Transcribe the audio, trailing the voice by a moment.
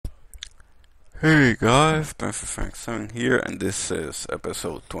Hey guys, VII here, and this is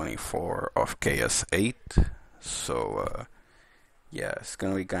episode 24 of KS8. Yeah, it's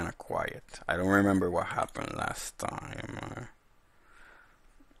gonna be kinda quiet. I don't remember what happened last time.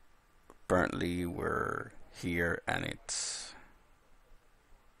 Apparently, we're here and it's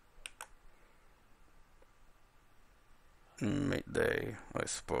midday, I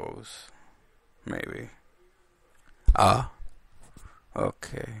suppose. Maybe. Ah,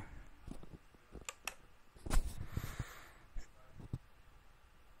 okay.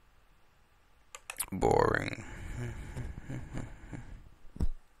 Boring.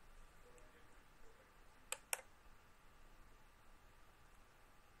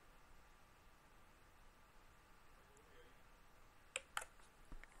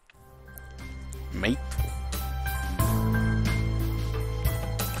 Mate.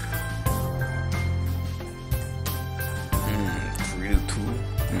 3 to 2.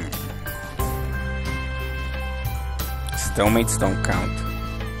 Stalemates don't count.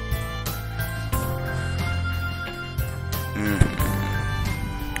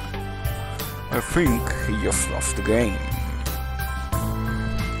 I think he just lost the game.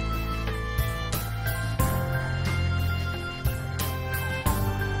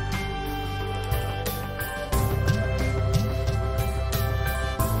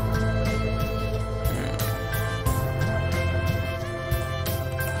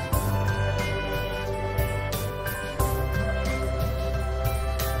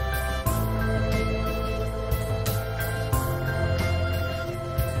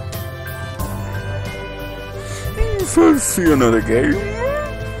 If I see another game,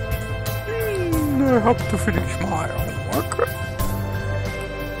 I have to finish my homework.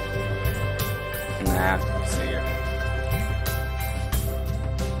 Nah, see ya.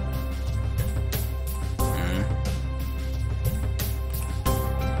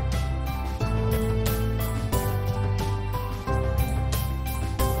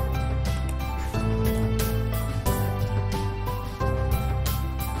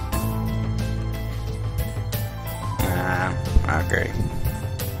 Okay.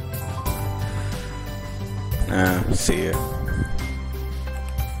 See ya.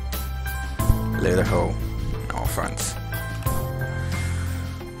 Later, ho. No offense.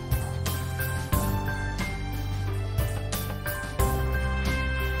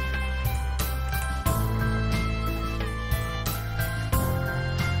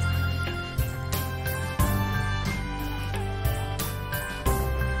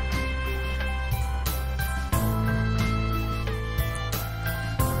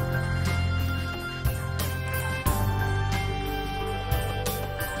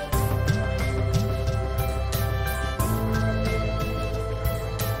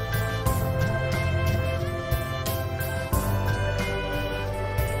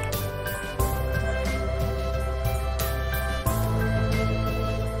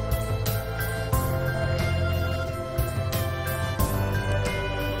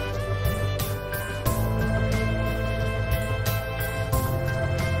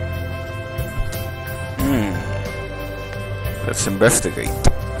 Let's investigate.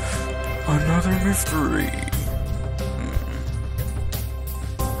 Another mystery.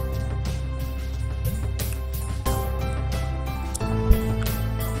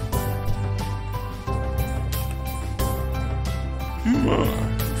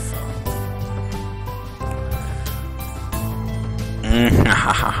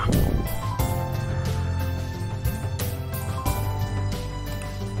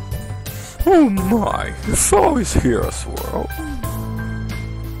 Oh my, it's always here as well.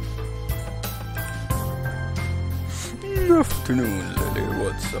 Afternoon, Lily.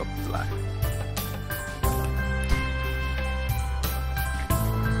 What's up, Black?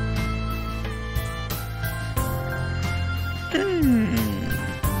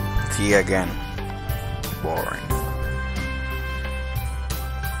 Tea again. Boring.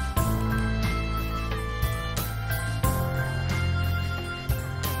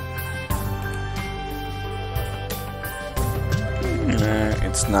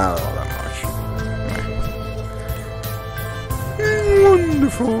 It's not all that much.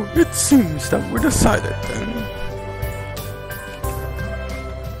 Wonderful. It seems that we're decided then.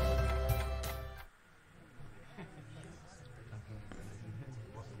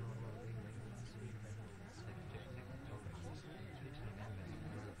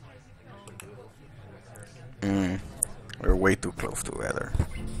 We're way too close together.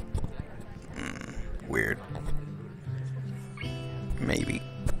 Weird. Maybe.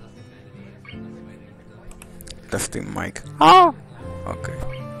 Testing mic. Ah! Okay.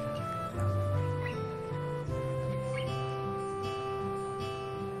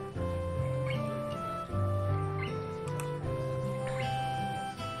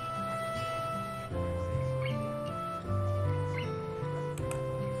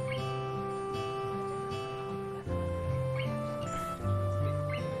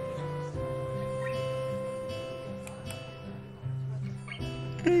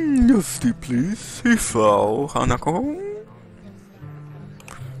 Yes, please. If Hanako.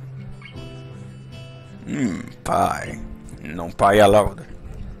 Pie. No pie allowed.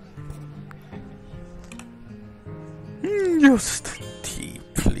 Just tea,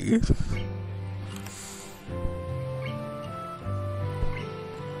 please.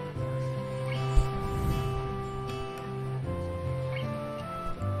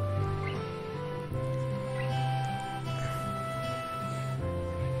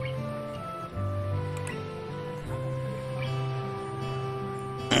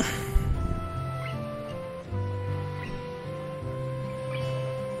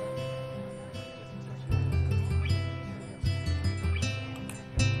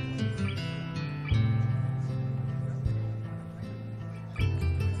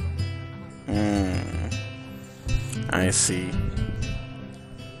 I see.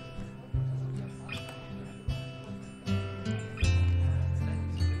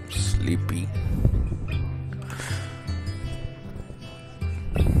 Sleepy.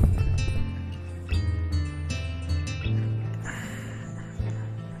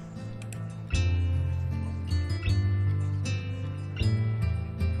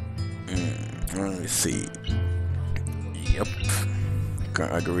 Let me see. Yep.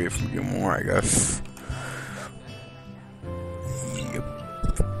 Can't agree with you more, I guess. Yep.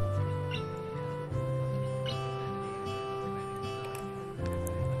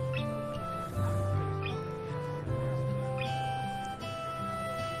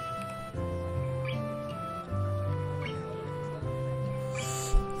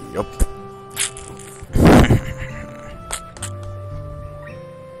 Yup.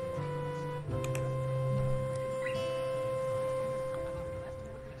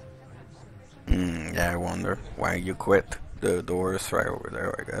 Yeah, I wonder why you quit. The door's right over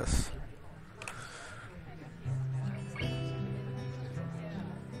there, I guess.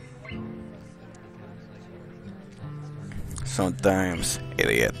 Sometimes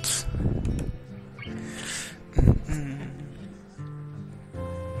idiots.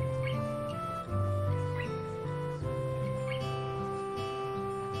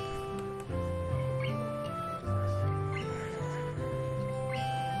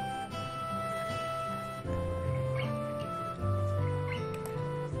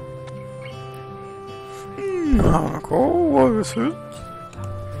 Hanako, what is it?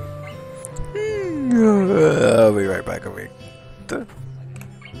 I'll be right back.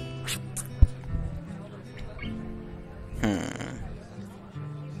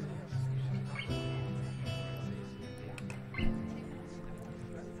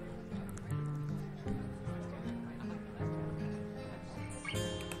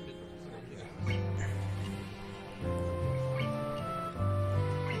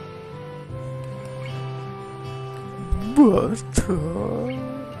 But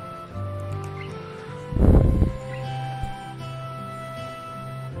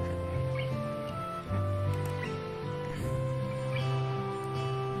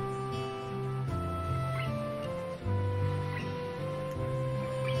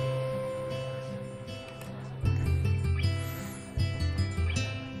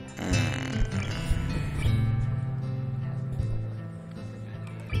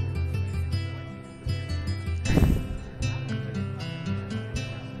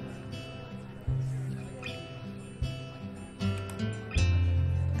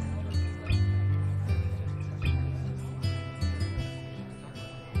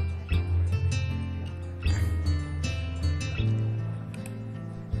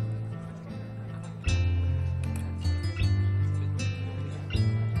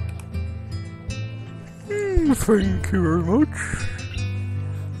thank you very much.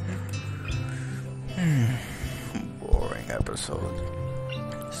 Boring episode.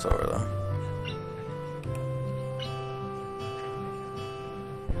 Sorta.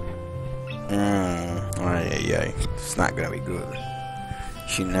 Ay. It's not gonna be good.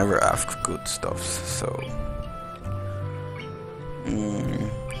 She never asks good stuff, so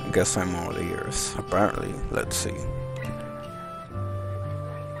guess I'm all ears. Apparently, let's see.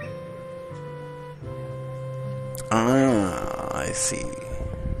 I see.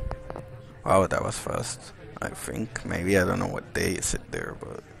 Wow, that was fast. I think maybe I don't know what day is it there,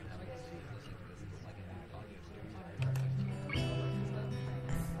 but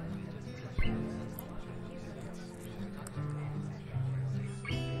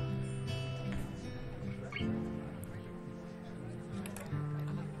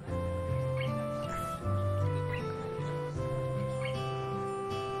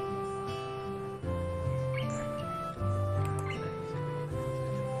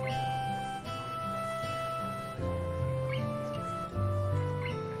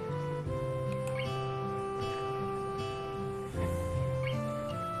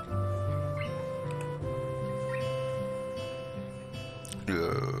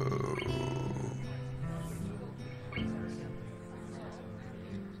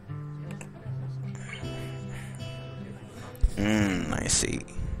I see.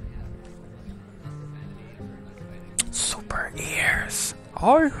 Super ears.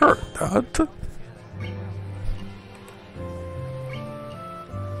 I heard that.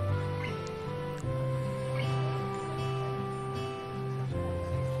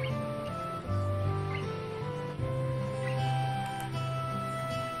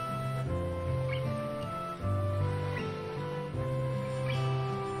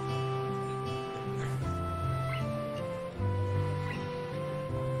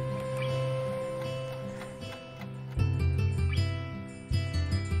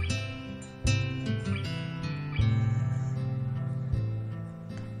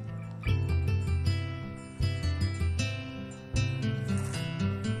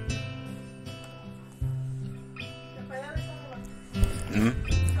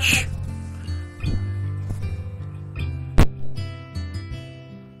 Shh.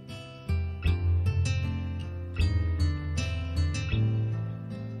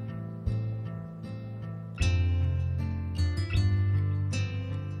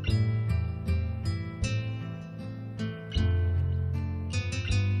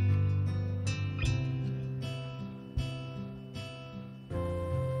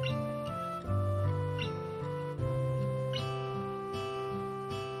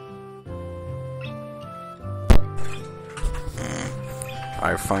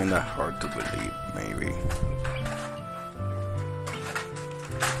 I find that hard to believe, maybe.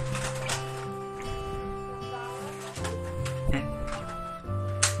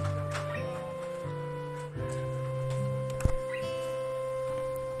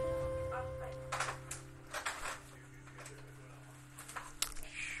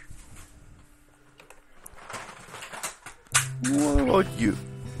 What about you?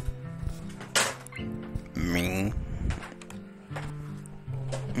 Me?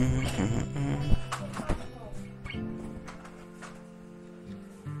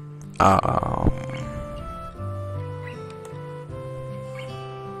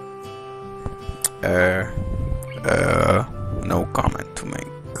 No comment to make.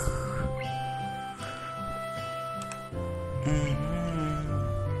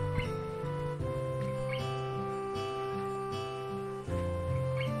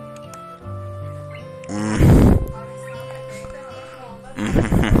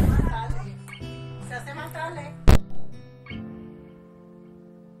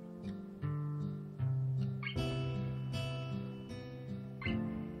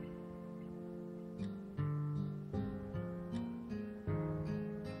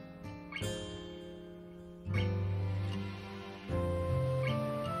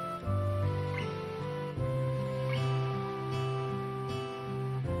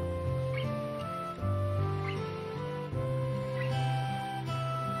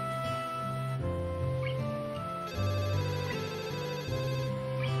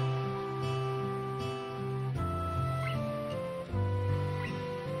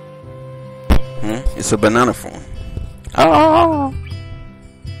 It's a banana phone. Ah!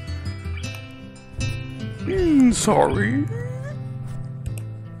 Sorry.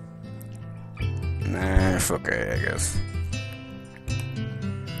 Nah, it's okay, I guess.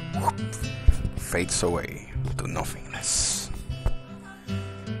 Fades away to nothingness.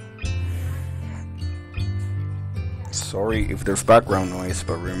 Sorry if there's background noise,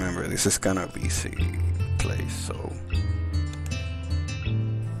 but remember, this is kind of busy place, so...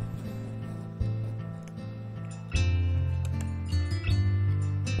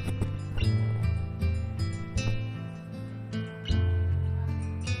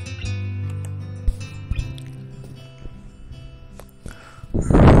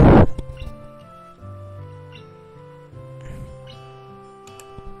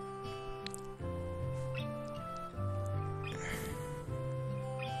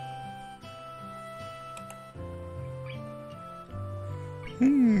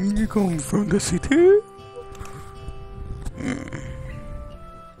 You come from the city?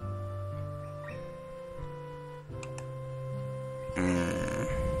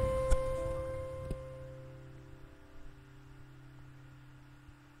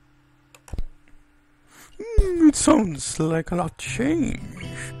 It sounds like a lot changed.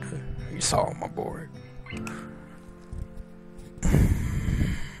 You saw my boy.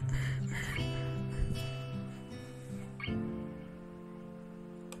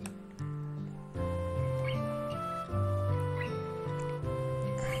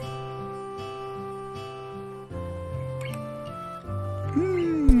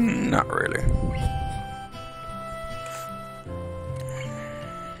 Not really.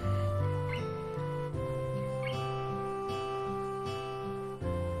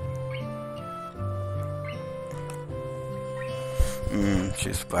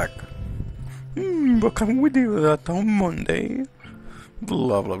 She's back. But can we do that on Monday?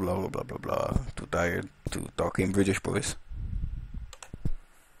 Blah blah blah blah blah blah blah. Too tired to talk in British voice.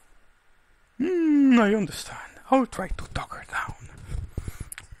 I understand. I'll try to talk her down.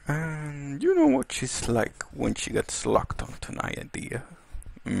 And you know what she's like when she gets locked onto an idea.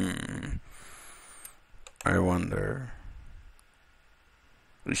 I wonder,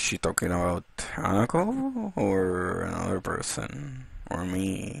 is she talking about Hanako or another person or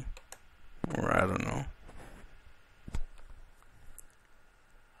me, or I don't know.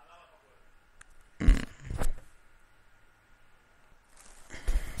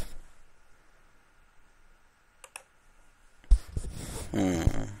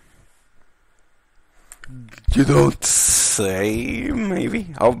 You don't say.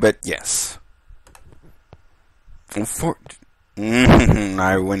 Maybe I'll bet yes. I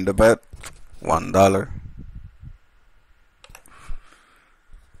win the bet. $1.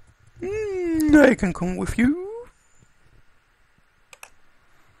 I can come with you.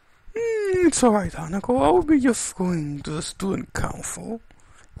 It's alright, Hanako. I'll be just going to the student council.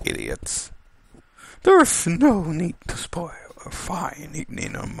 Idiots. There's no need to spoil a fine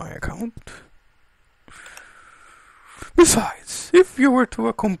evening on my account. Besides, if you were to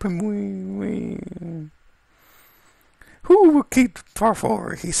accompany me, who would keep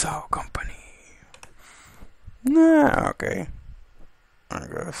for his company? Okay. I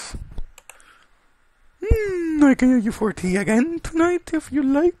guess. I can use you for tea again tonight if you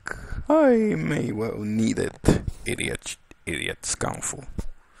like. I may well need it. Idiot's counsel.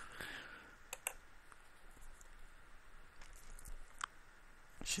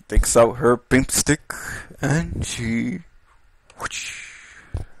 She takes out her pimp stick and she whoosh,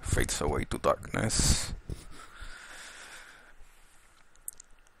 fades away to darkness.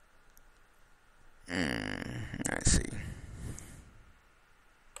 I see.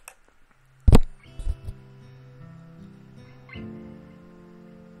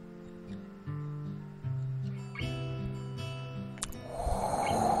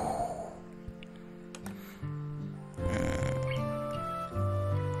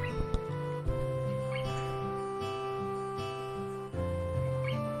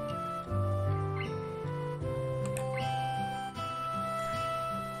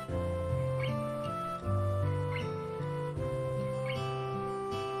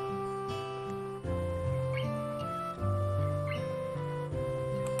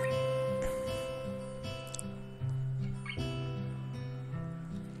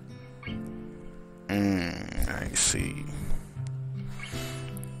 I see.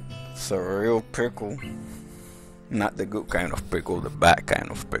 It's a real pickle. Not the good kind of pickle, the bad kind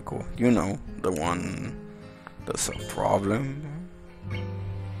of pickle. You know, the one that's a problem.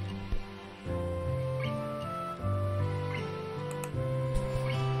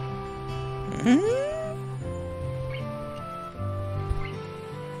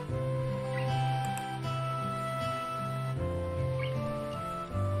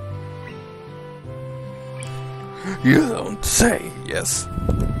 You don't say. Yes.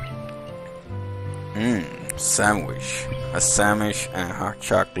 Sandwich. A sandwich and hot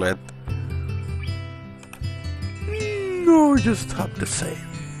chocolate. No, just have the same.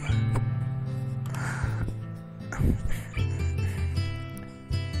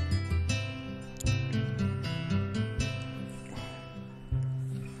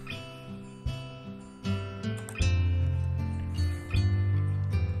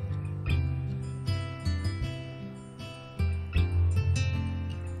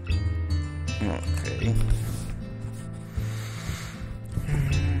 Okay.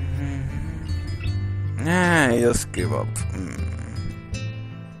 Nah, just give up.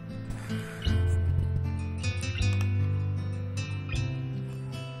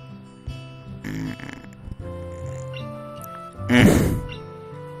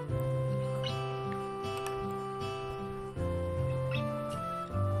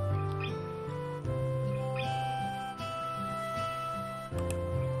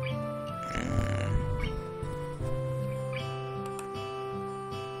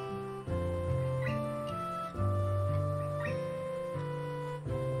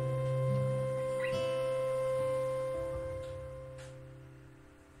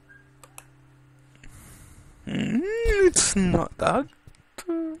 It's not that.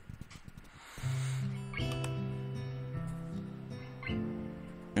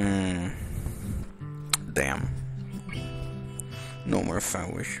 Damn. No more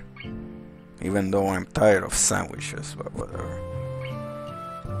sandwich. Even though I'm tired of sandwiches, but whatever.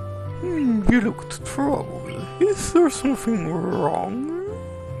 You looked troubled. Is there something wrong?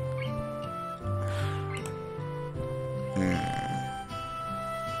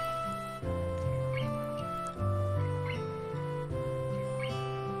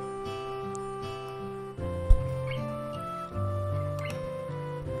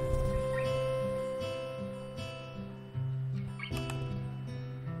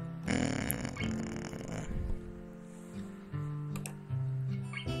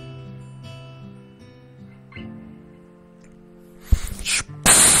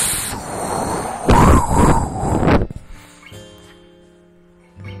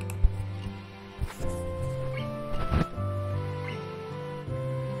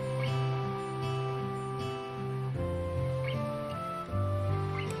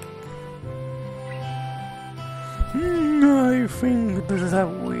 I think that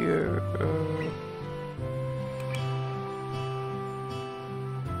we're...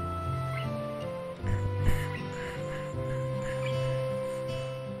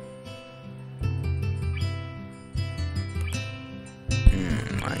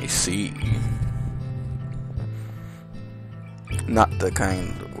 I see. Not the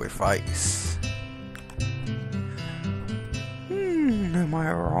kind with ice. Am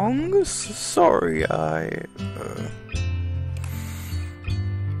I wrong? Sorry,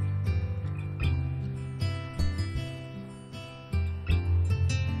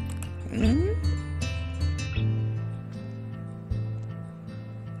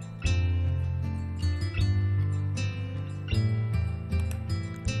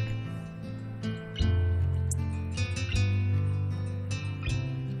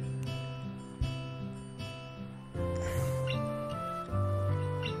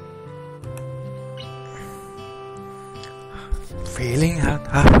 feeling hot,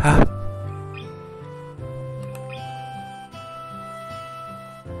 hot, hot.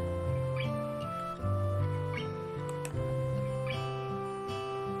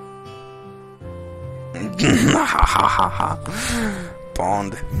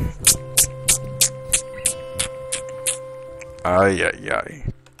 Bond. Ay, ay, ay.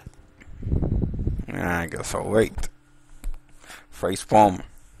 I guess I'll wait. Face palm.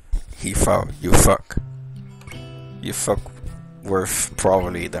 He fuck. You fuck. You fuck worth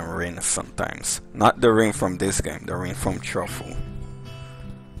probably than ring sometimes. Not the ring from this game, the ring from Truffle.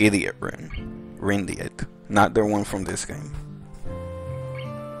 Idiot ring. Rindiet. Not the one from this game.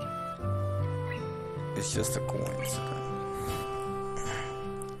 It's just a coincidence.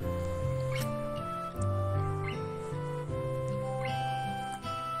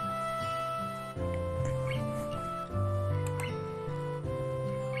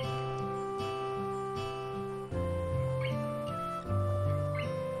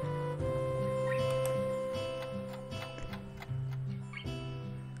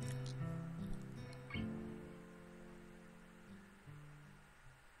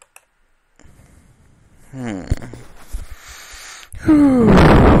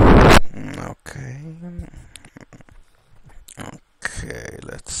 Okay,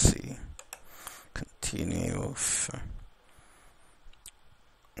 let's see. Continue with...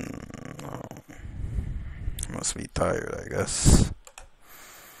 no. Must be tired, I guess.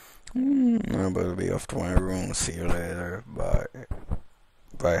 I'm about to be off to my room. See you later. Bye.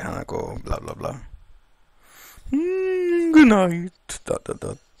 Bye, Hanako. Blah, blah, blah. Good night. Dot, dot,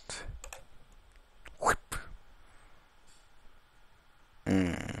 dot. Whip.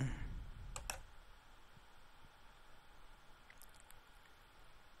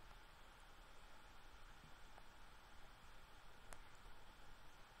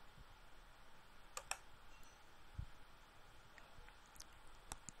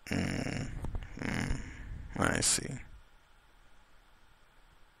 I see.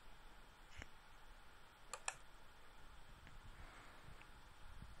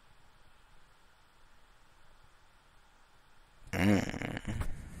 I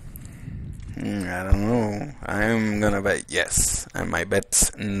don't know. I'm gonna bet yes. And my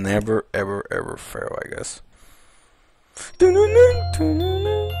bets never, ever, ever fail, I guess.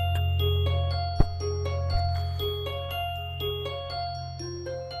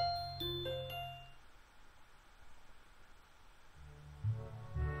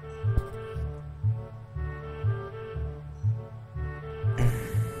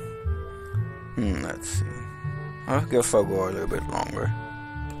 Let's see. I guess I'll go a little bit longer.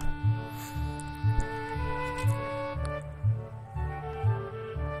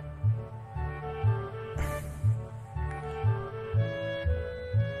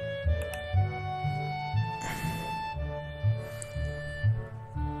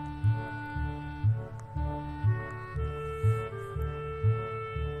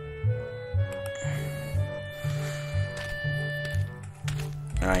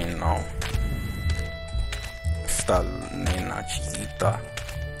 I know. Esta nena chiquita.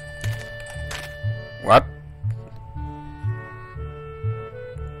 What?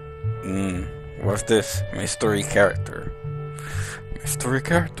 What's this? Mystery character. Mystery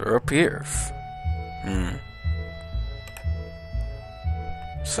character appears.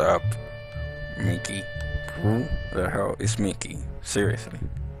 Sup, Mickey? Who the hell is Mickey? Seriously.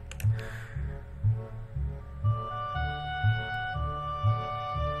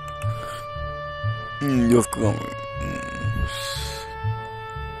 You've come.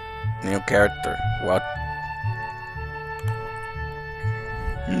 New character. What?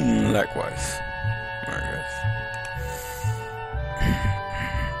 Likewise. I guess.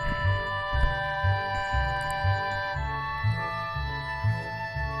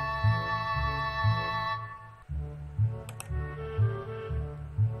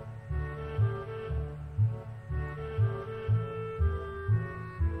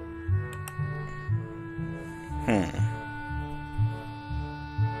 Nah,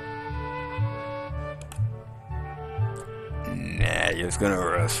 you're just gonna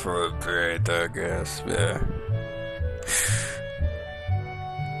rest for a bit, I guess. Yeah.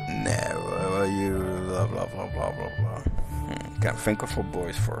 Nah, well, you blah blah blah blah blah blah. Can't think of a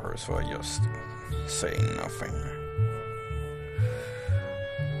voice for her, so I just say nothing.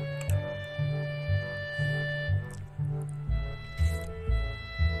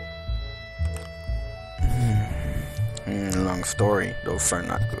 Long story, those are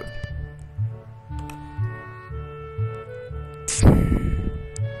not good.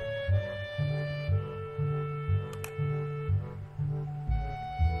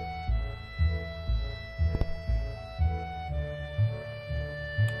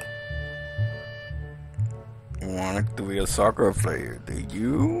 Wanted to be a soccer player, did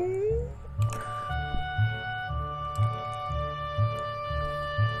you?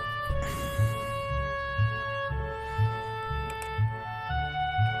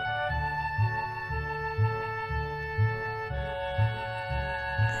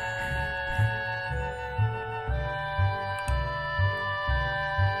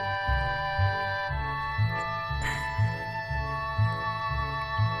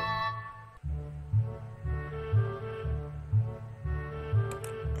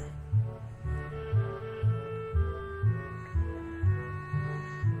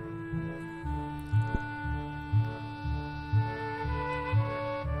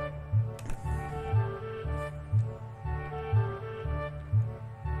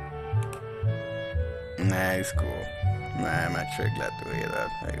 Nah, it's cool. Nah, I'm actually glad to hear that,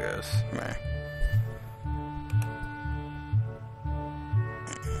 I guess. Nah.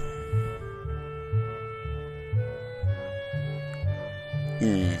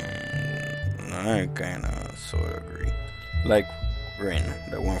 I kinda sorta agree. Like Rain,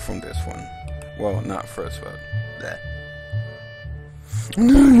 the one from this one. Well, not first, but that.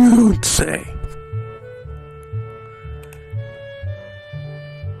 You don't say.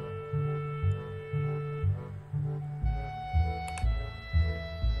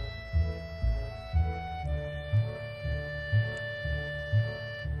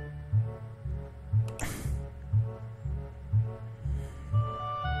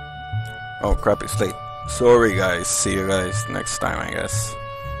 Oh crap, it's late. Sorry guys, see you guys next time I guess.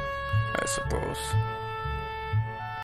 I suppose.